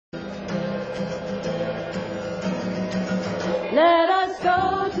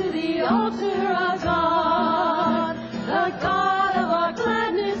go to the altar of God, the God of our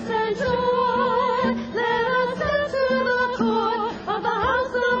gladness and joy. Let us enter the court of the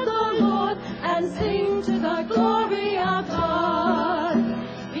house of the Lord and sing to the glory of God.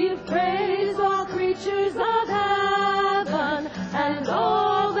 Give praise, all creatures of heaven, and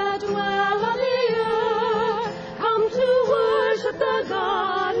all that dwell on the earth. Come to worship the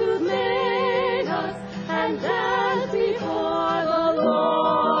God who made us and dance before the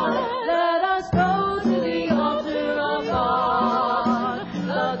Lord. Let us go to the altar of God,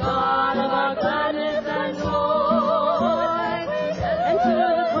 the God of our gladness and joy. Enter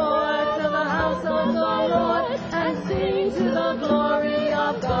the courts of the house of the Lord and sing to the glory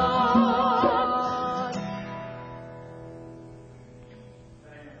of God.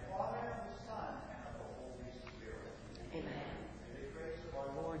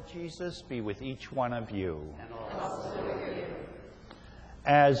 Jesus be with each one of you.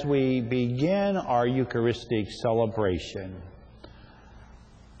 As we begin our Eucharistic celebration,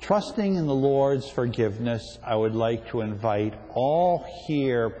 trusting in the Lord's forgiveness, I would like to invite all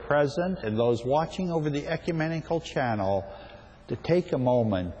here present and those watching over the ecumenical channel to take a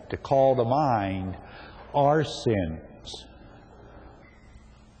moment to call to mind our sins.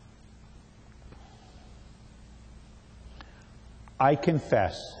 I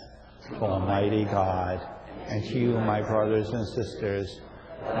confess to Almighty God and to you, my brothers and sisters,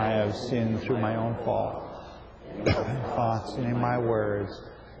 I have sinned through my own fault, in thoughts and in my words,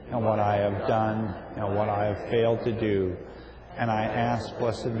 and what I have done and what I have failed to do. And I ask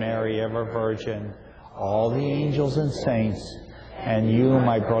Blessed Mary, ever Virgin, all the angels and saints, and you,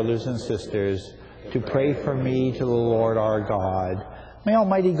 my brothers and sisters, to pray for me to the Lord our God. May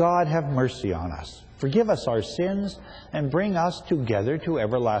Almighty God have mercy on us, forgive us our sins, and bring us together to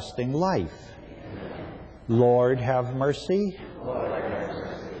everlasting life. Lord, have mercy.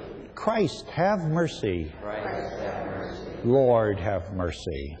 Christ, have mercy. Lord, have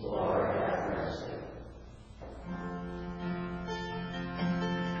mercy.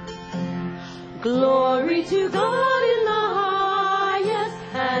 Glory to God in the highest,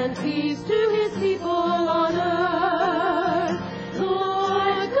 and peace to his people on earth.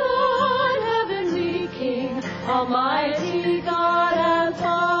 Lord God, heavenly King, Almighty God and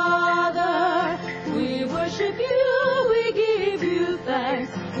Father, we worship you, we give you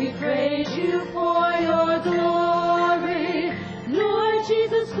thanks, we praise you for your glory. Lord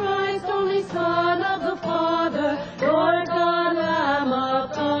Jesus Christ, only Son of the Father, Lord God, Lamb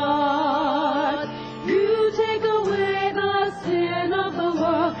of God, you take away the sin of the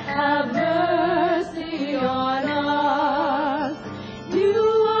world, have mercy on us. You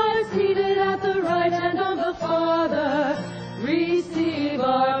are seated at the right hand of the Father, receive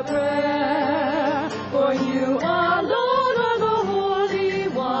our prayer. For you alone are the Holy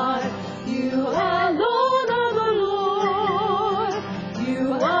One, you alone are the Lord,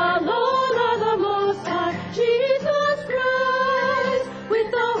 you alone are the Most High, Jesus Christ,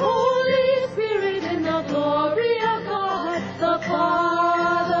 with the Holy Spirit in the glory of God the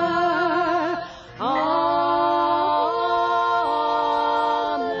Father. Amen.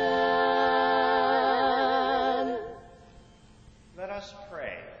 Let us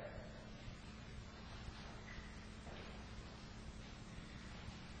pray.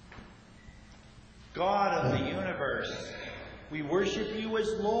 God of the universe, we worship you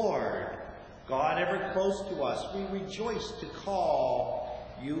as Lord. God ever close to us, we rejoice to call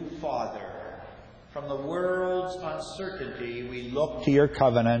you Father. From the world's uncertainty, we look to your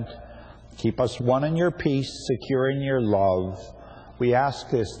covenant. Keep us one in your peace, secure in your love. We ask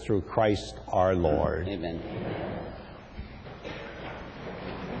this through Christ our Lord. Amen.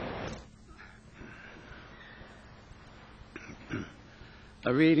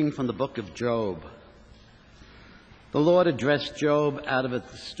 A reading from the book of Job. The Lord addressed Job out of a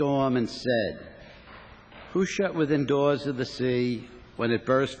storm and said, "Who shut within doors of the sea when it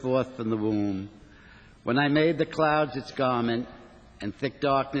burst forth from the womb? When I made the clouds its garment and thick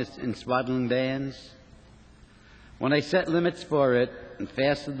darkness in swaddling bands? When I set limits for it and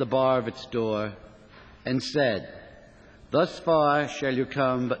fastened the bar of its door and said, Thus far shall you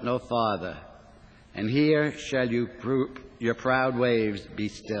come, but no farther, and here shall your proud waves be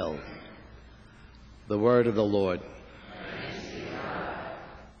still." The word of the Lord.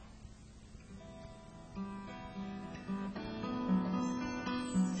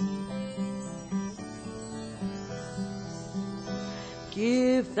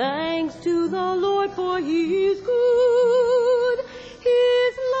 Give thanks to the Lord, for he is good.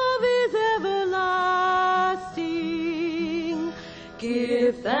 His love is everlasting.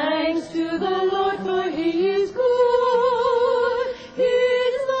 Give thanks to the Lord, for he is good. His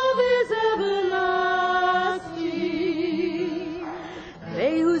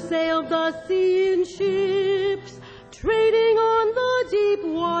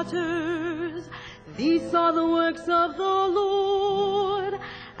waters. These are the works of the Lord,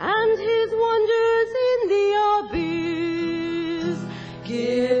 and his wonders in the abyss.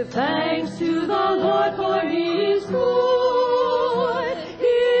 Give thanks to the Lord, for he is good.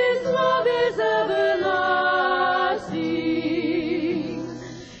 His love is everlasting.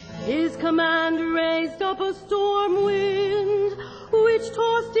 His command raised up a storm wind, which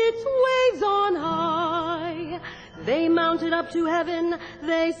tossed its waves on high. They mounted up to heaven,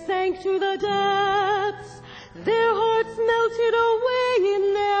 they sank to the depths. Their hearts melted away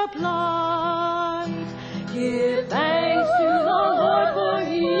in their plight. Give thanks to the Lord, for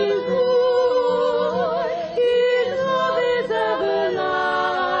he is good. His love is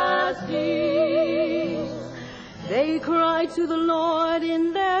everlasting. They cried to the Lord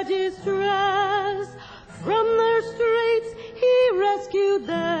in their distress. From their straits he rescued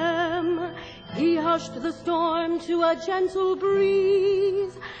them. He hushed the storm to a gentle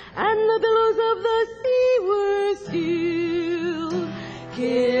breeze, and the billows of the sea were still.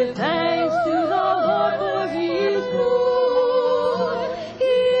 Give thanks to the Lord, for he is good.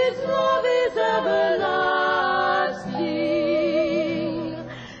 His love is everlasting.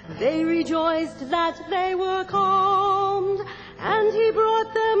 They rejoiced that they were calmed, and he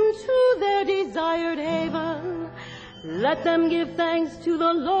brought them to their desired haven. Let them give thanks to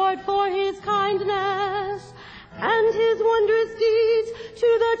the Lord for his kindness, and his wondrous deeds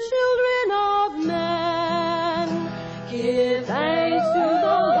to the children of men. Give thanks to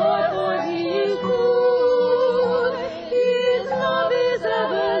the Lord, for he is good. His love is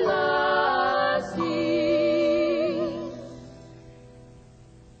everlasting.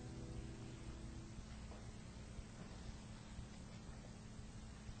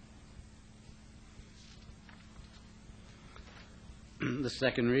 The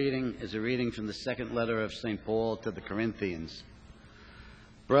second reading is a reading from the second letter of St. Paul to the Corinthians.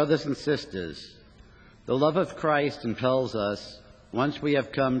 Brothers and sisters, the love of Christ impels us, once we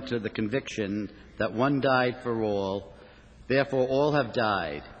have come to the conviction that one died for all, therefore all have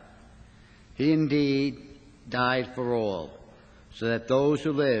died. He indeed died for all, so that those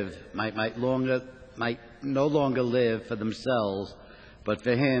who live might no longer live for themselves, but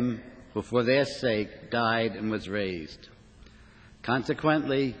for him who for their sake died and was raised.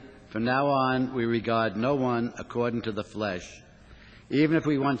 Consequently, from now on, we regard no one according to the flesh, even if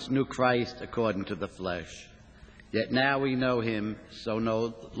we once knew Christ according to the flesh. Yet now we know him so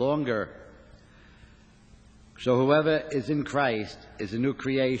no longer. So whoever is in Christ is a new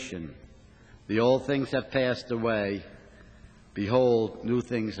creation. The old things have passed away. Behold, new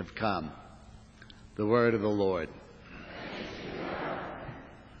things have come. The word of the Lord.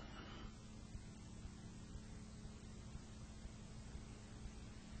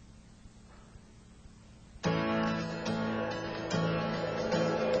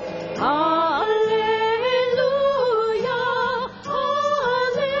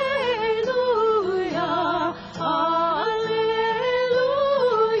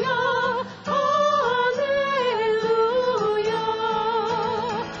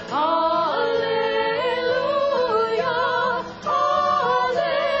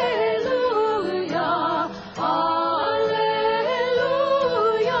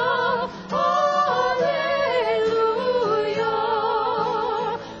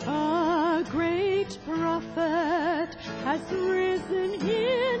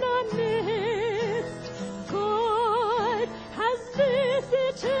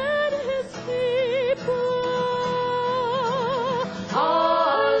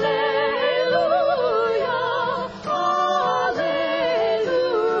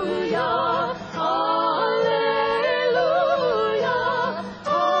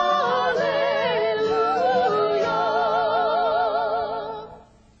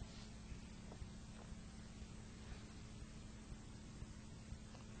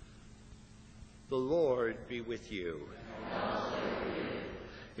 The Lord be with you.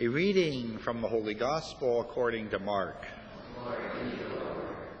 A reading from the Holy Gospel according to Mark.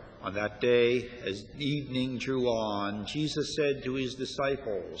 On that day, as evening drew on, Jesus said to his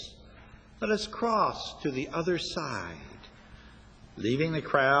disciples, "Let us cross to the other side." Leaving the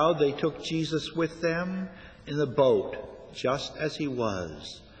crowd, they took Jesus with them in the boat, just as he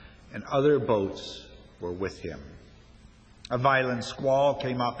was, and other boats were with him. A violent squall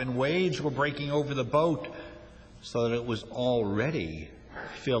came up, and waves were breaking over the boat, so that it was already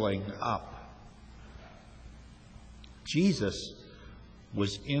filling up. Jesus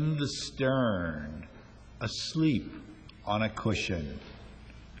was in the stern, asleep on a cushion.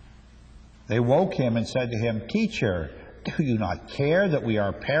 They woke him and said to him, "Teacher, do you not care that we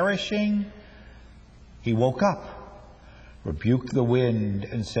are perishing?" He woke up, rebuked the wind,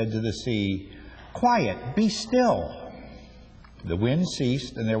 and said to the sea, "Quiet, be still." The wind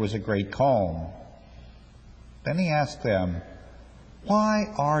ceased, and there was a great calm. Then he asked them,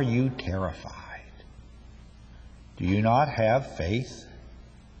 "Why are you terrified? Do you not have faith?"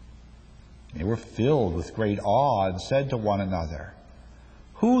 They were filled with great awe and said to one another,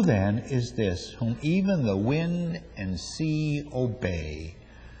 "Who then is this whom even the wind and sea obey?"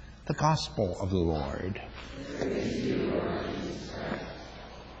 The Gospel of the Lord.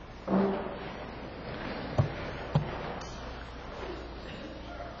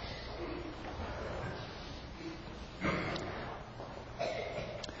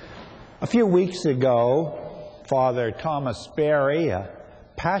 A few weeks ago, Father Thomas Berry, a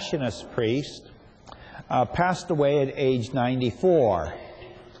Passionist priest, passed away at age 94.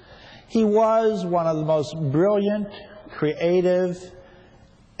 He was one of the most brilliant, creative,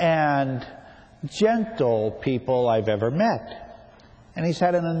 and gentle people I've ever met. And he's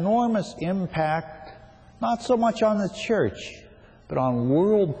had an enormous impact, not so much on the church, but on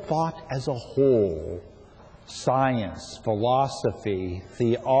world thought as a whole. Science, philosophy,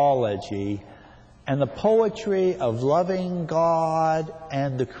 theology, and the poetry of loving God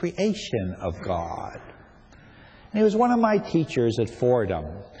and the creation of God. And he was one of my teachers at Fordham.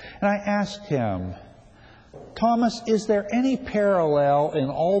 And I asked him, "Thomas, is there any parallel in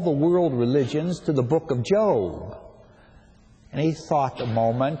all the world religions to the book of Job?" And he thought a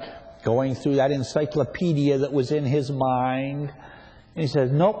moment, going through that encyclopedia that was in his mind. And he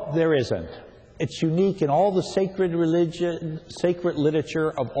said, "Nope, there isn't. It's unique in all the sacred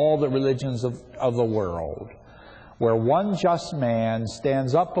literature of all the religions of the world, where one just man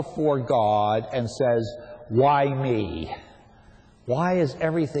stands up before God and says, 'Why me? Why is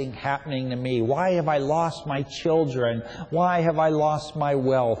everything happening to me? Why have I lost my children? Why have I lost my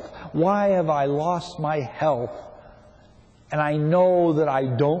wealth? Why have I lost my health? And I know that I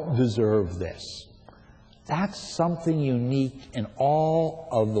don't deserve this.'" That's something unique in all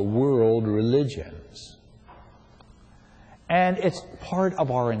of the world religions. And it's part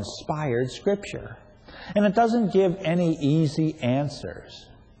of our inspired Scripture. And it doesn't give any easy answers.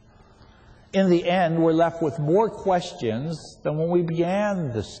 In the end, we're left with more questions than when we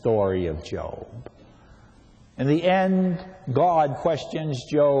began the story of Job. In the end, God questions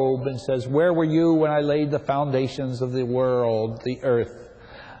Job and says, "Where were you when I laid the foundations of the world, the earth?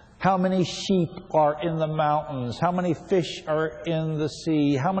 How many sheep are in the mountains? How many fish are in the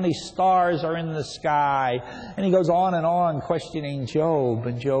sea? How many stars are in the sky?" And he goes on questioning Job.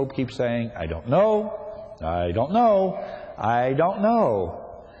 And Job keeps saying, "I don't know, I don't know, I don't know."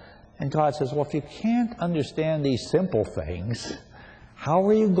 And God says, "Well, if you can't understand these simple things, how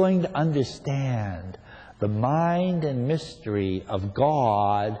are you going to understand the mind and mystery of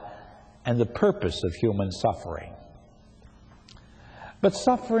God and the purpose of human suffering?" But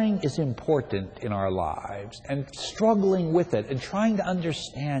suffering is important in our lives, and struggling with it and trying to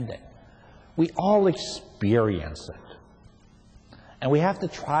understand it. We all experience it. And we have to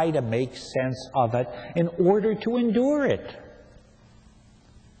try to make sense of it in order to endure it.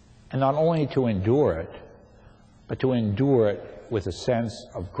 And not only to endure it, but to endure it with a sense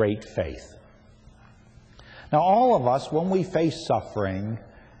of great faith. Now, all of us, when we face suffering,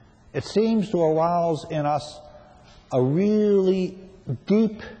 it seems to arouse in us a really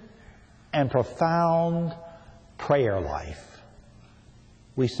deep and profound prayer life.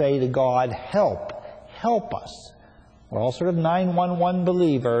 We say to God, "Help, help us." We're all sort of 911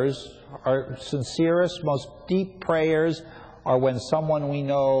 believers. Our sincerest, most deep prayers are when someone we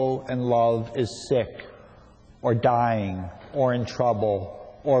know and love is sick, or dying, or in trouble,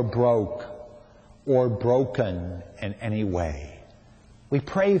 or broke, or broken in any way. We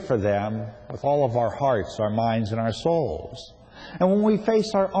pray for them with all of our hearts, our minds, and our souls. And when we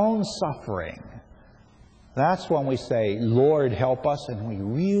face our own suffering, that's when we say, "Lord, help us," and we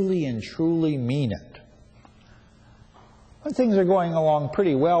really and truly mean it. When things are going along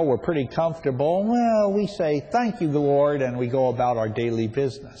pretty well, we're pretty comfortable, well, we say, "Thank you, Lord," and we go about our daily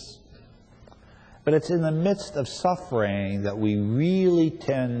business. But it's in the midst of suffering that we really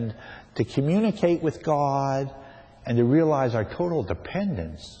tend to communicate with God and to realize our total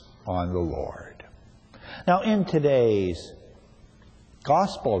dependence on the Lord. Now, in today's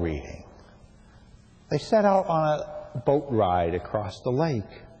Gospel reading, they set out on a boat ride across the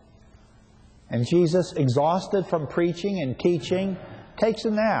lake. And Jesus, exhausted from preaching and teaching, takes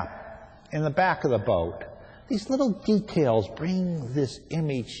a nap in the back of the boat. These little details bring this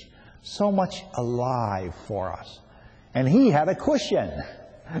image so much alive for us. And he had a cushion.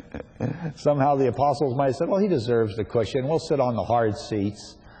 Somehow the apostles might have said, "Well, he deserves the cushion. We'll sit on the hard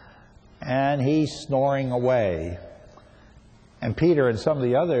seats." And he's snoring away. And Peter and some of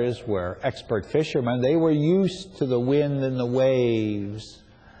the others were expert fishermen. They were used to the wind and the waves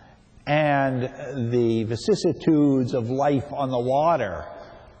and the vicissitudes of life on the water.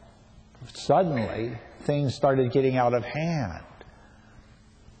 Suddenly, things started getting out of hand.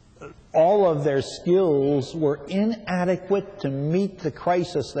 All of their skills were inadequate to meet the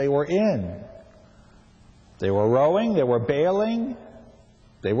crisis they were in. They were rowing, they were bailing,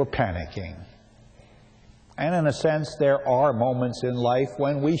 they were panicking. And in a sense, there are moments in life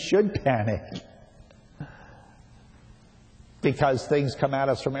when we should panic, because things come at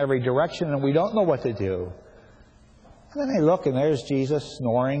us from every direction and we don't know what to do. And then they look and there's Jesus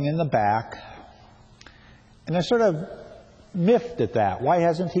snoring in the back. And they're sort of miffed at that. Why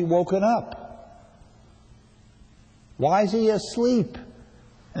hasn't he woken up? Why is he asleep?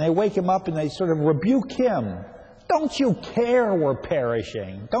 And they wake him up and they sort of rebuke him. Don't you care we're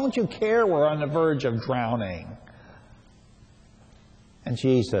perishing? Don't you care we're on the verge of drowning? And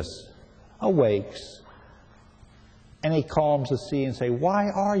Jesus awakes and he calms the sea and says, why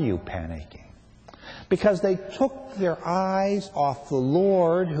are you panicking? Because they took their eyes off the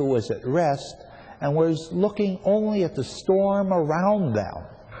Lord who was at rest and was looking only at the storm around them.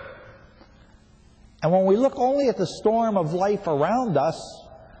 And when we look only at the storm of life around us,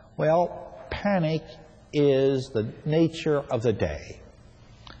 well, panic is the nature of the day.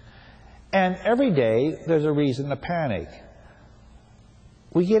 And every day there's a reason to panic.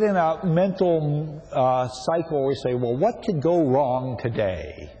 We get in a mental cycle where we say, well, what could go wrong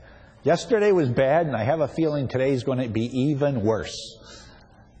today? Yesterday was bad and I have a feeling today's going to be even worse.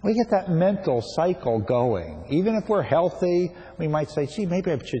 We get that mental cycle going. Even if we're healthy, we might say, gee,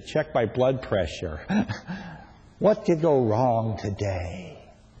 maybe I should check my blood pressure. What could go wrong today?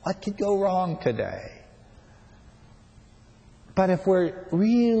 What could go wrong today? But if we're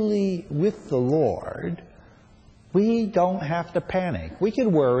really with the Lord, we don't have to panic. We could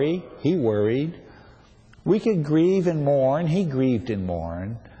worry. He worried. We could grieve and mourn. He grieved and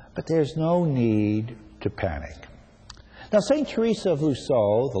mourned. But there's no need to panic. Now, St. Teresa of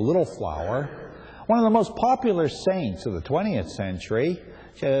Lisieux, the Little Flower, one of the most popular saints of the 20th century,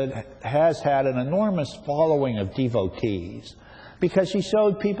 has had an enormous following of devotees because she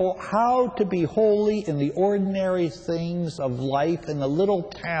showed people how to be holy in the ordinary things of life and the little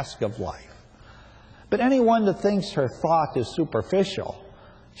task of life. But anyone that thinks her thought is superficial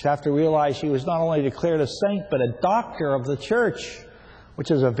should have to realize she was not only declared a saint, but a doctor of the Church,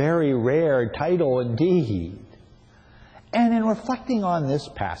 which is a very rare title indeed. And in reflecting on this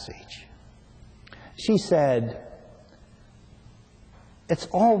passage, she said, it's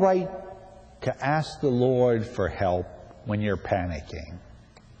all right to ask the Lord for help when you're panicking.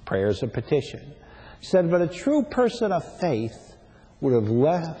 Prayers of petition. She said, but a true person of faith would have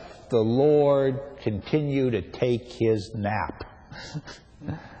left the Lord continue to take his nap,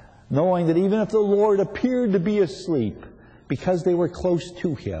 knowing that even if the Lord appeared to be asleep, because they were close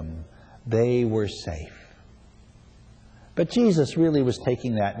to him, they were safe. But Jesus really was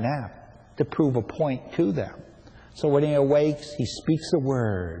taking that nap to prove a point to them. So when he awakes, he speaks a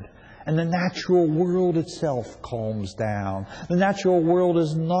word, and the natural world itself calms down. The natural world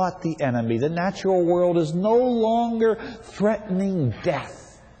is not the enemy. The natural world is no longer threatening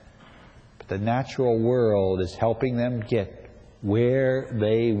death. But the natural world is helping them get where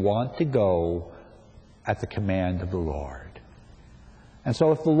they want to go at the command of the Lord. And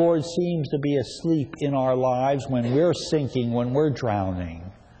so if the Lord seems to be asleep in our lives when we're sinking, when we're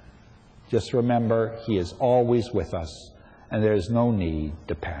drowning, just remember he is always with us and there's no need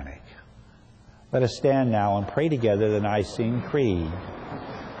to panic. Let us stand now and pray together the Nicene Creed.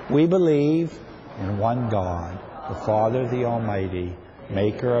 We believe in one God, the Father, the Almighty,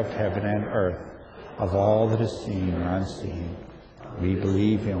 maker of heaven and earth, of all that is seen and unseen. We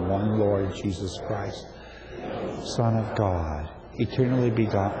believe in one Lord Jesus Christ, Son of God, eternally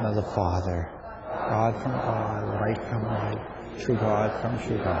begotten of the Father, God from God, light from light, true God from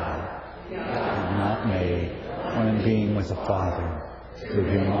true God, and not made, one in being with the Father, through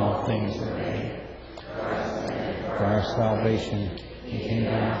whom all things are made. For our salvation, he came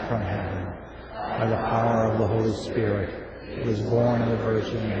down from heaven, by the power of the Holy Spirit, he was born of the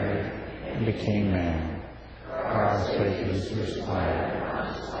Virgin Mary, and became man. For our sake he was crucified,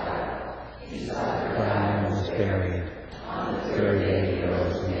 died and was buried. On the third day he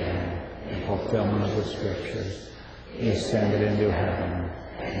rose again, in fulfillment of the Scriptures. He ascended into heaven,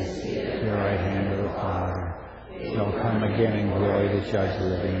 and is seated at the right hand of the Father. He will come again in glory to judge the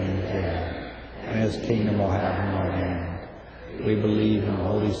living and the dead, and his kingdom will have no end. We believe in the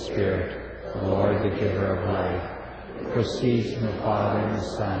Holy Spirit, the Lord, the giver of life, who proceeds from the Father and the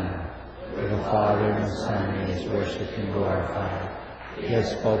Son, where the Father and the Son is worshipped and glorified. He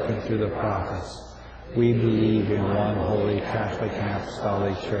has spoken through the prophets. We believe in one holy Catholic and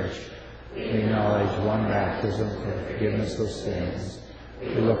Apostolic Church. We acknowledge one baptism for the forgiveness of sins.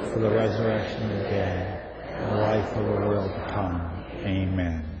 We look for the resurrection of the dead and the life of the world to come.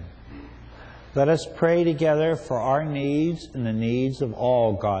 Amen. Let us pray together for our needs and the needs of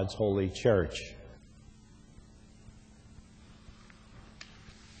all God's holy Church.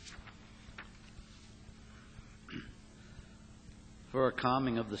 For a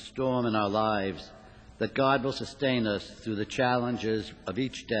calming of the storm in our lives, that God will sustain us through the challenges of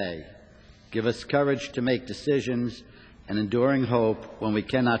each day. Give us courage to make decisions and enduring hope when we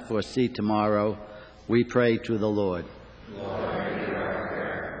cannot foresee tomorrow. We pray to the Lord.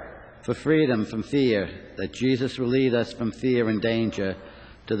 For freedom from fear, that Jesus will lead us from fear and danger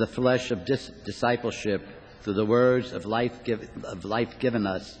to the flesh of discipleship through the words of life given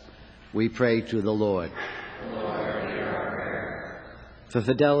us. We pray to the Lord. For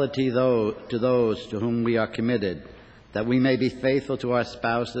fidelity to those to whom we are committed, that we may be faithful to our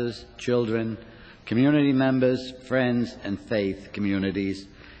spouses, children, community members, friends, and faith communities,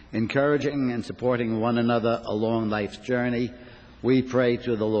 encouraging and supporting one another along life's journey, we pray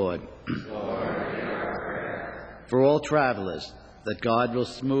to the Lord. For all travelers, that God will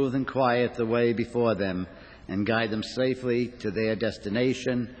smooth and quiet the way before them and guide them safely to their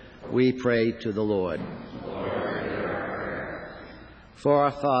destination, we pray to the Lord. For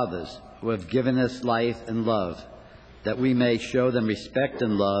our fathers, who have given us life and love, that we may show them respect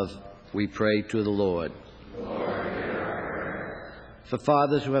and love, we pray to the Lord. For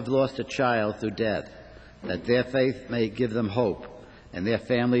fathers who have lost a child through death, that their faith may give them hope, and their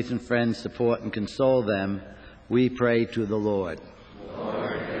families and friends support and console them, we pray to the Lord.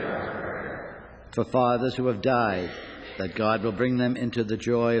 For fathers who have died, that God will bring them into the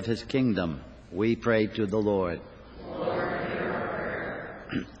joy of his kingdom, we pray to the Lord.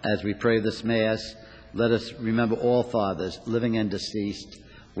 As we pray this Mass, let us remember all fathers, living and deceased.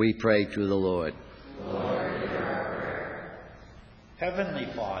 We pray to the Lord. Heavenly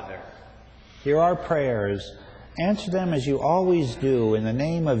Father, hear our prayers. Answer them as you always do, in the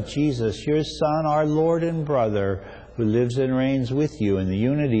name of Jesus, your Son, our Lord and brother, who lives and reigns with you in the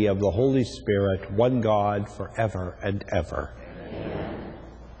unity of the Holy Spirit, one God, forever and ever.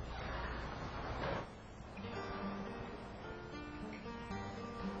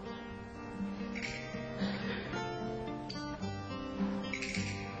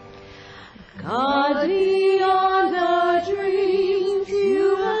 God, beyond our dreams,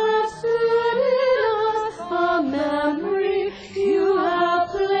 you have stood in us a memory. You have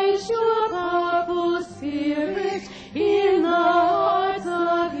placed your powerful spirit in the hearts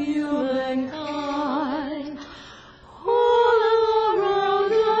of humankind. All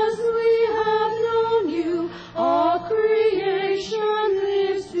around us we have known you. All creation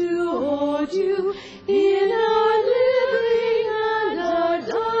lives to hold you. In our living and our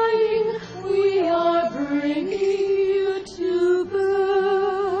dying, we are bringing you to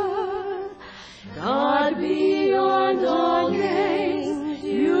birth. God, beyond all names,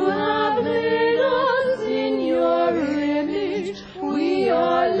 you have made us in your image. We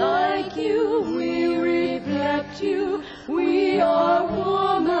are like you, we reflect you. We are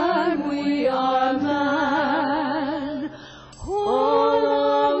woman, we are man. All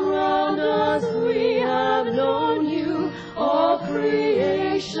around us we have known you. All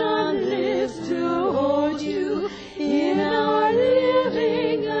creation lives to hold you. In our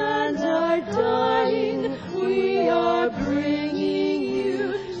living and our dying, we are bringing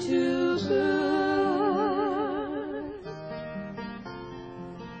you to birth.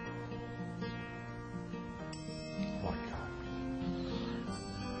 Lord God,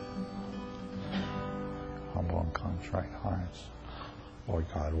 humble and contrite hearts. Lord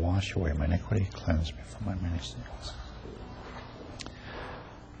God, wash away my iniquity, cleanse me from my many sins.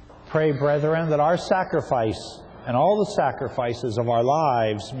 Pray, brethren, that our sacrifice and all the sacrifices of our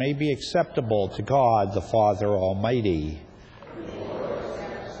lives may be acceptable to God the Father Almighty.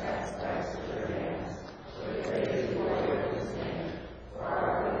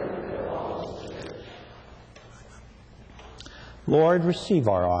 Lord, receive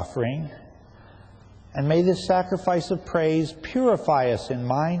our offering, and may this sacrifice of praise purify us in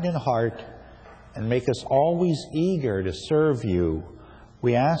mind and heart, and make us always eager to serve you.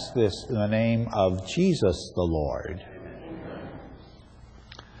 We ask this in the name of Jesus the Lord.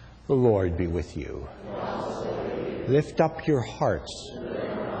 The Lord be with you. Lift up your hearts.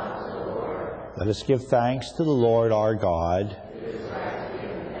 Let us give thanks to the Lord our God.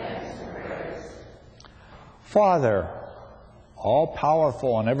 Father,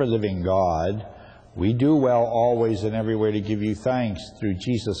 all-powerful and ever-living God, we do well always and everywhere to give you thanks through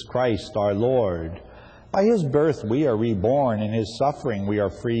Jesus Christ our Lord. By his birth we are reborn, in his suffering we are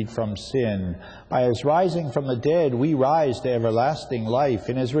freed from sin. By his rising from the dead we rise to everlasting life.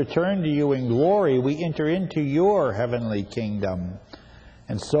 In his return to you in glory we enter into your heavenly kingdom.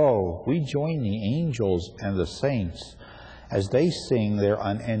 And so we join the angels and the saints as they sing their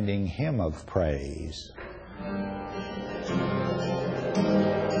unending hymn of praise.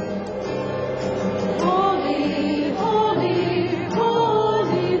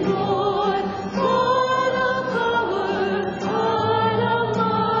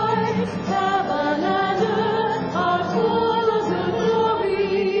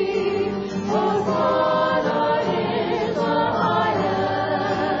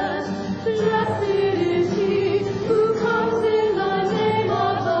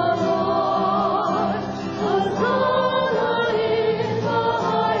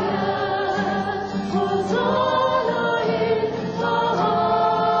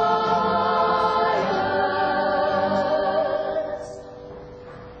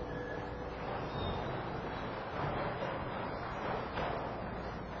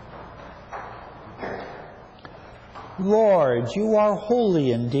 Lord, you are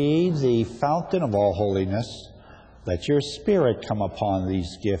holy indeed, the fountain of all holiness. Let your Spirit come upon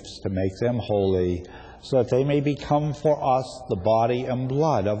these gifts to make them holy, so that they may become for us the body and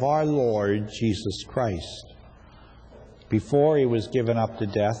blood of our Lord Jesus Christ. Before he was given up to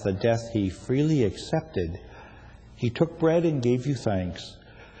death, a death he freely accepted, he took bread and gave you thanks.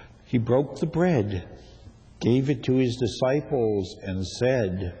 He broke the bread, gave it to his disciples, and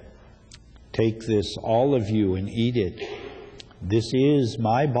said, "Take this, all of you, and eat it. This is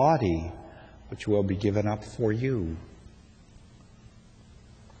my body, which will be given up for you."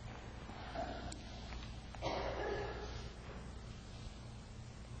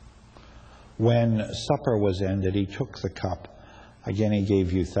 When supper was ended, he took the cup. Again he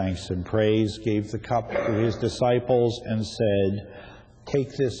gave you thanks and praise, gave the cup to his disciples, and said,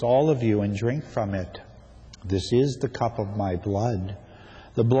 "Take this, all of you, and drink from it. This is the cup of my blood,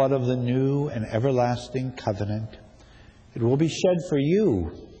 the blood of the new and everlasting covenant. It will be shed for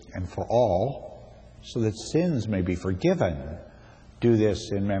you and for all, so that sins may be forgiven. Do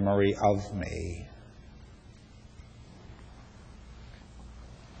this in memory of me."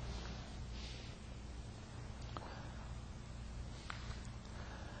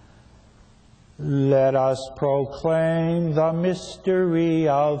 Let us proclaim the mystery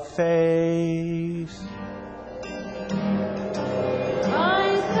of faith.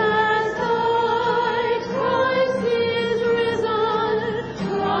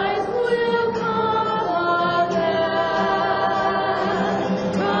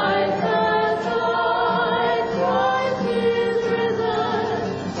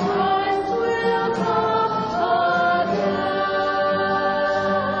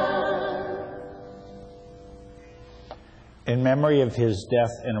 In memory of his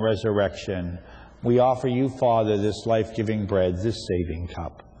death and resurrection, we offer you, Father, this life-giving bread, this saving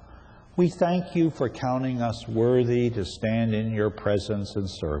cup. We thank you for counting us worthy to stand in your presence and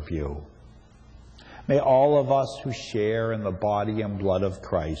serve you. May all of us who share in the body and blood of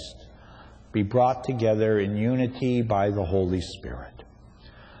Christ be brought together in unity by the Holy Spirit.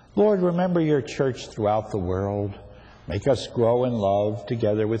 Lord, remember your church throughout the world. Make us grow in love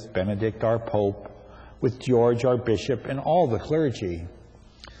together with Benedict, our Pope, with George, our bishop, and all the clergy.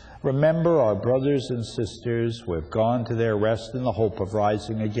 Remember our brothers and sisters who have gone to their rest in the hope of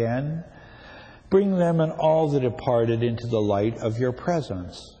rising again. Bring them and all the departed into the light of your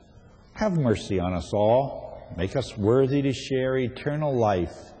presence. Have mercy on us all. Make us worthy to share eternal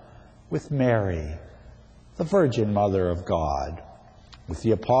life with Mary, the Virgin Mother of God, with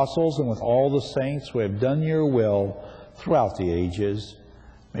the apostles and with all the saints who have done your will throughout the ages.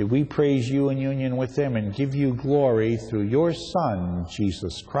 May we praise you in union with them and give you glory through your Son,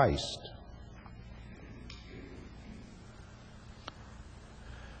 Jesus Christ.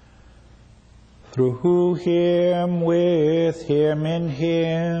 Through him, with him,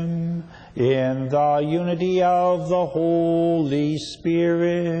 in the unity of the Holy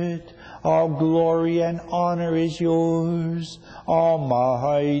Spirit, all glory and honor is yours,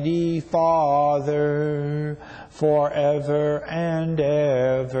 Almighty Father, forever and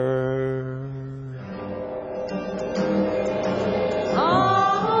ever.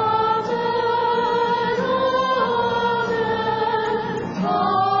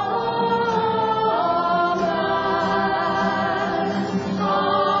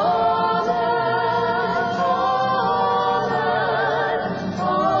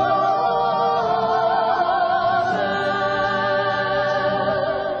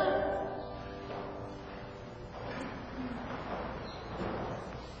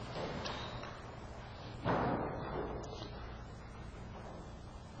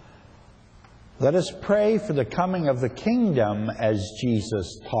 Let us pray for the coming of the kingdom as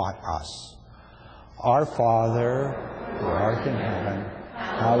Jesus taught us. Our Father, who art in heaven,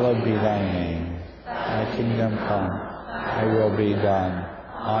 hallowed be thy name. Thy kingdom come, thy will be done,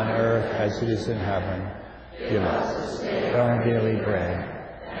 on earth as it is in heaven. Give us our daily bread,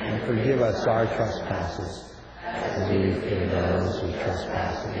 and forgive us our trespasses, as we forgive those who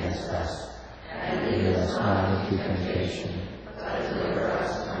trespass against us. And lead us not into temptation, but deliver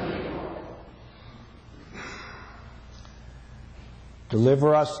us from evil.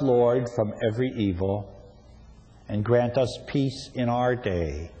 Deliver us, Lord, from every evil, and grant us peace in our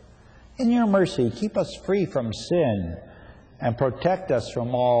day. In your mercy, keep us free from sin, and protect us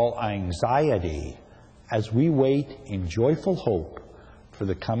from all anxiety, as we wait in joyful hope for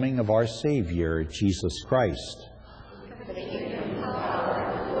the coming of our Savior, Jesus Christ.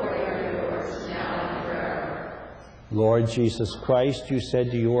 Lord Jesus Christ, you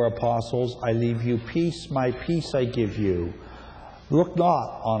said to your apostles, I leave you peace, my peace I give you. Look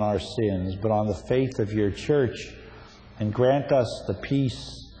not on our sins, but on the faith of your church, and grant us the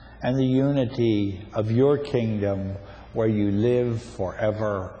peace and the unity of your kingdom, where you live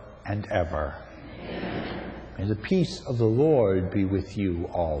forever and ever. Amen. May the peace of the Lord be with you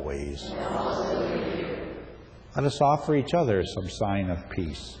always. And also with you. Let us offer each other some sign of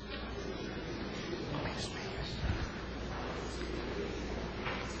peace.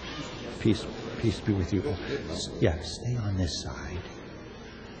 Peace be with you. Yeah, stay on this side.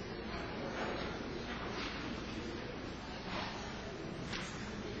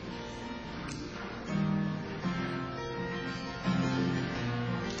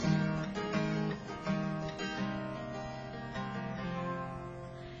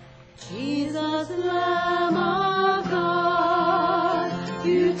 Jesus, Lamb of God,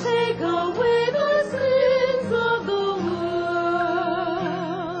 you take away the sins of the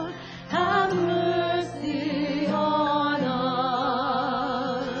world. Have mercy on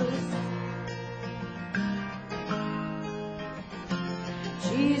us.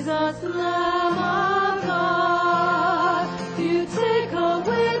 Jesus, Lamb of God, you take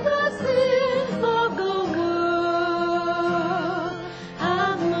away the sins of the world.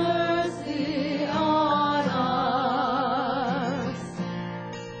 Have mercy on us.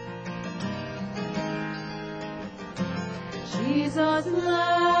 Jesus,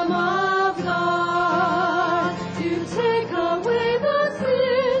 Lamb of God, you take away the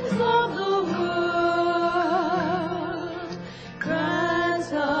sins of the world.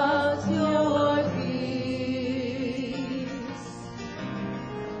 Grant us your peace.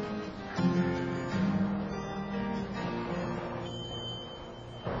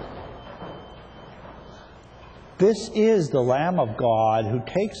 This is the Lamb of God who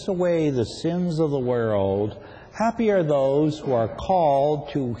takes away the sins of the world. Happy are those who are called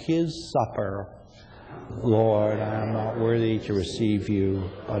to his supper. Lord, I am not worthy to receive you,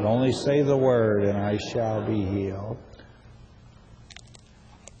 but only say the word, and I shall be healed.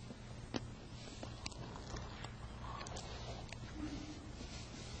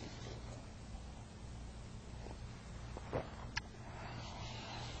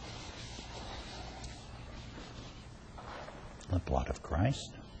 The blood of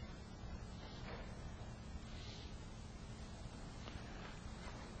Christ.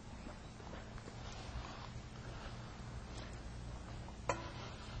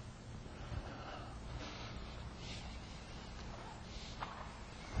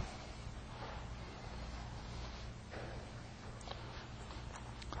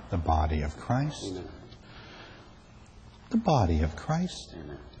 The body of Christ. Amen. The body of Christ.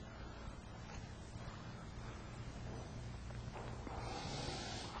 Amen.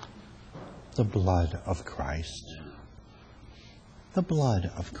 The blood of Christ. The blood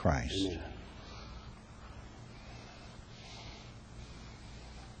of Christ. Amen.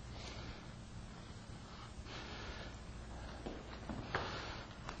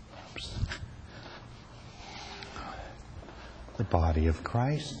 The body of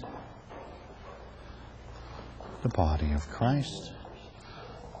Christ. The body of Christ.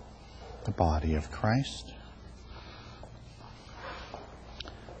 The body of Christ.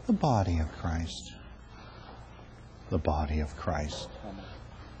 The body of Christ. The body of Christ.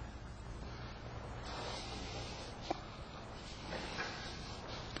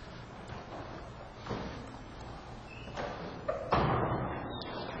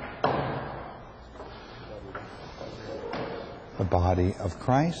 The body of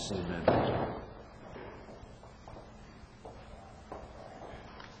Christ.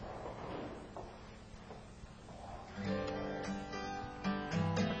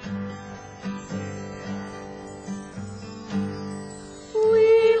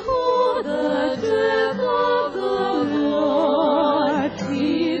 We hold the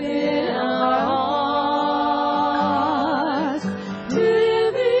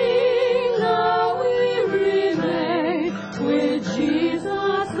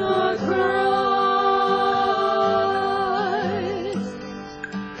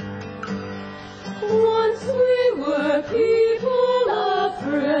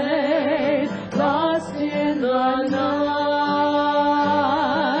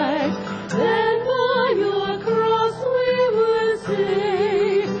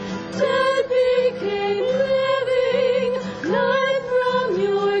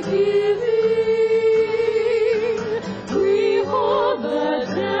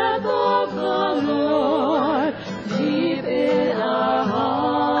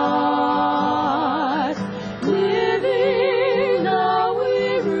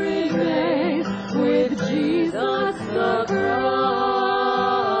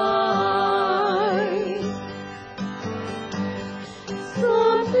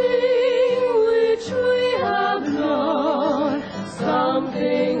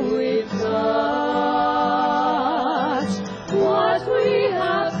something we touch, what we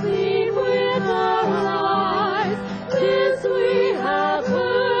have seen with our eyes, this we have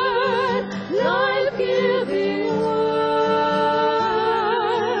heard, life-giving word.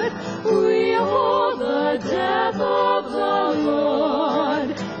 We hold the death of the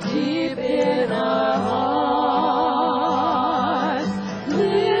Lord deep in our hearts.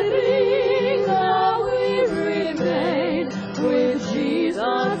 Living now we remain with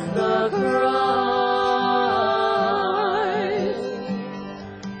Jesus the Christ.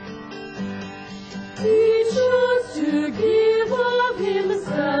 He chose to give of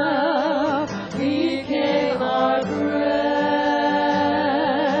himself, became our bread,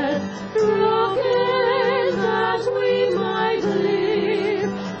 broken that we might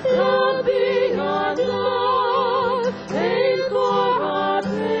live, love beyond love, pain for our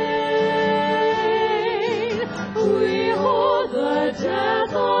pain. We hold the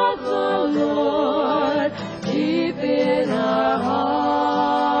death of the Lord deep in our hearts.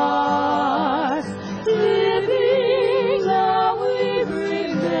 Living now we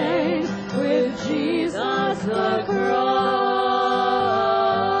remain with Jesus the Christ.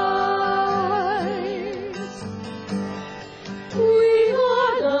 We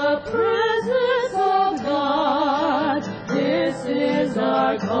are the presence of God. This is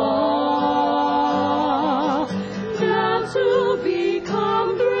our call. Now to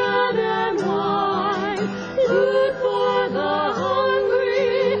become bread and wine, food for the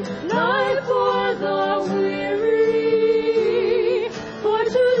hungry, life for the weary. For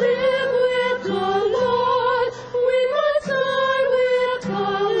to live with the Lord, we must die with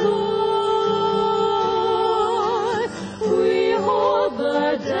the Lord. We hold the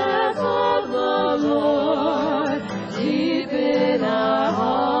death of the Lord deep in our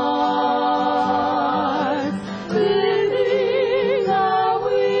hearts. Living now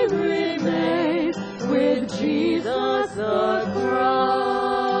we remain with Jesus the Christ.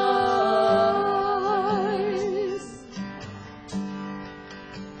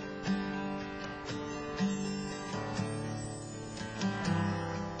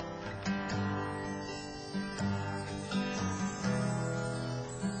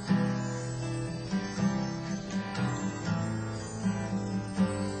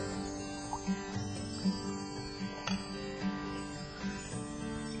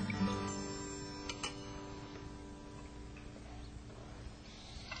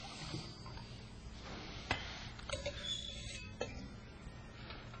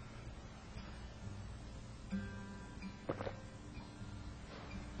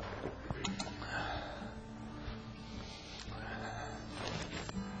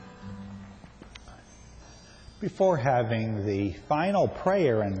 Before having the final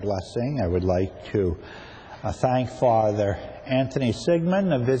prayer and blessing, I would like to thank Father Anthony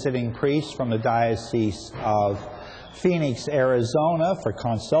Sigmund, a visiting priest from the Diocese of Phoenix, Arizona, for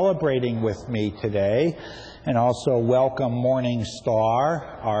concelebrating with me today, and also welcome Morning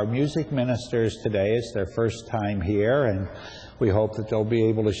Star, our music ministers today. It's their first time here, and we hope that they'll be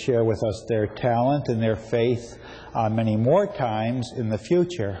able to share with us their talent and their faith many more times in the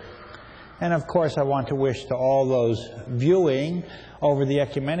future. And of course, I want to wish to all those viewing over the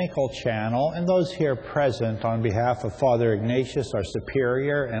ecumenical channel and those here present, on behalf of Father Ignatius, our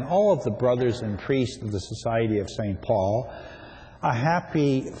superior, and all of the brothers and priests of the Society of St. Paul, a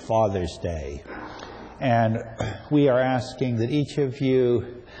happy Father's Day. And we are asking that each of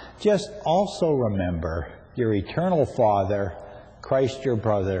you just also remember your eternal Father, Christ your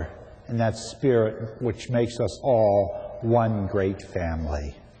brother, and that Spirit which makes us all one great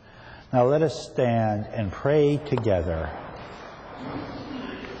family. Now let us stand and pray together.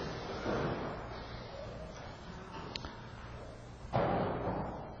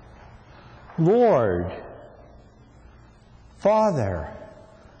 Lord, Father,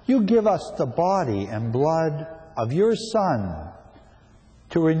 you give us the body and blood of your Son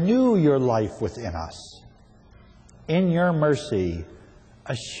to renew your life within us. In your mercy,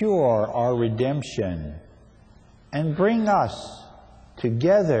 assure our redemption and bring us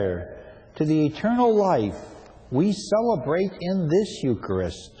together to the eternal life we celebrate in this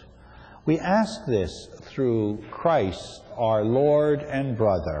Eucharist. We ask this through Christ, our Lord and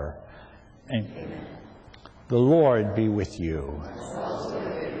brother. Amen. The Lord be with you.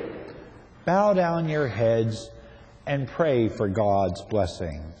 Bow down your heads and pray for God's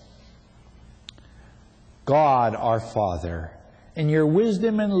blessing. God, our Father, in your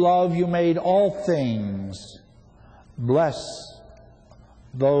wisdom and love you made all things. Bless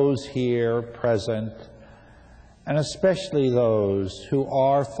those here present, and especially those who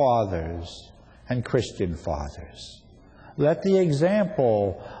are fathers and Christian fathers. Let the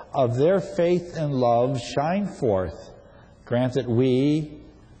example of their faith and love shine forth. Grant that we,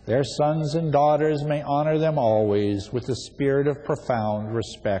 their sons and daughters, may honor them always with a spirit of profound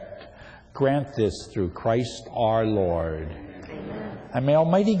respect. Grant this through Christ our Lord. Amen. And may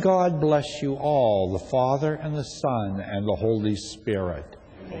Almighty God bless you all, the Father and the Son and the Holy Spirit.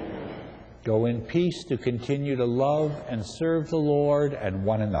 Amen. Go in peace to continue to love and serve the Lord and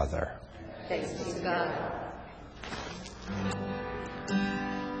one another. Thanks be to God.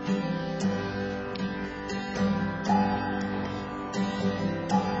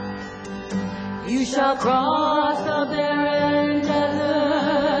 You shall cross the barren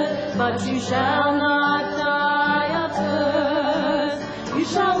desert, but you shall not die of thirst. You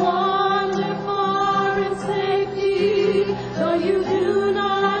shall wander far in safety, though you do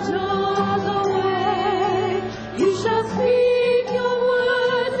not know the way. You shall speak your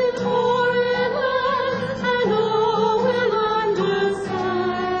words in foreign land, and all will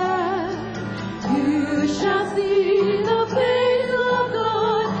understand. You shall see the face of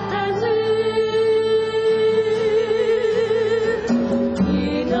God and live.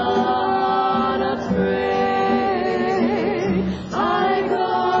 Be not afraid. I go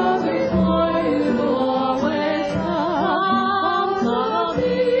before you always. Come, follow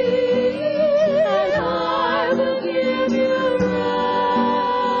me, and I will give you rest.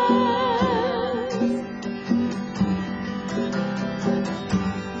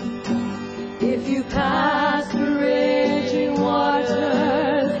 If you pass through raging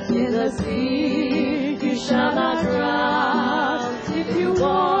waters in the sea, you shall not drown. If you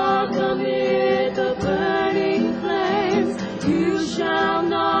walk amid the burning flames, you shall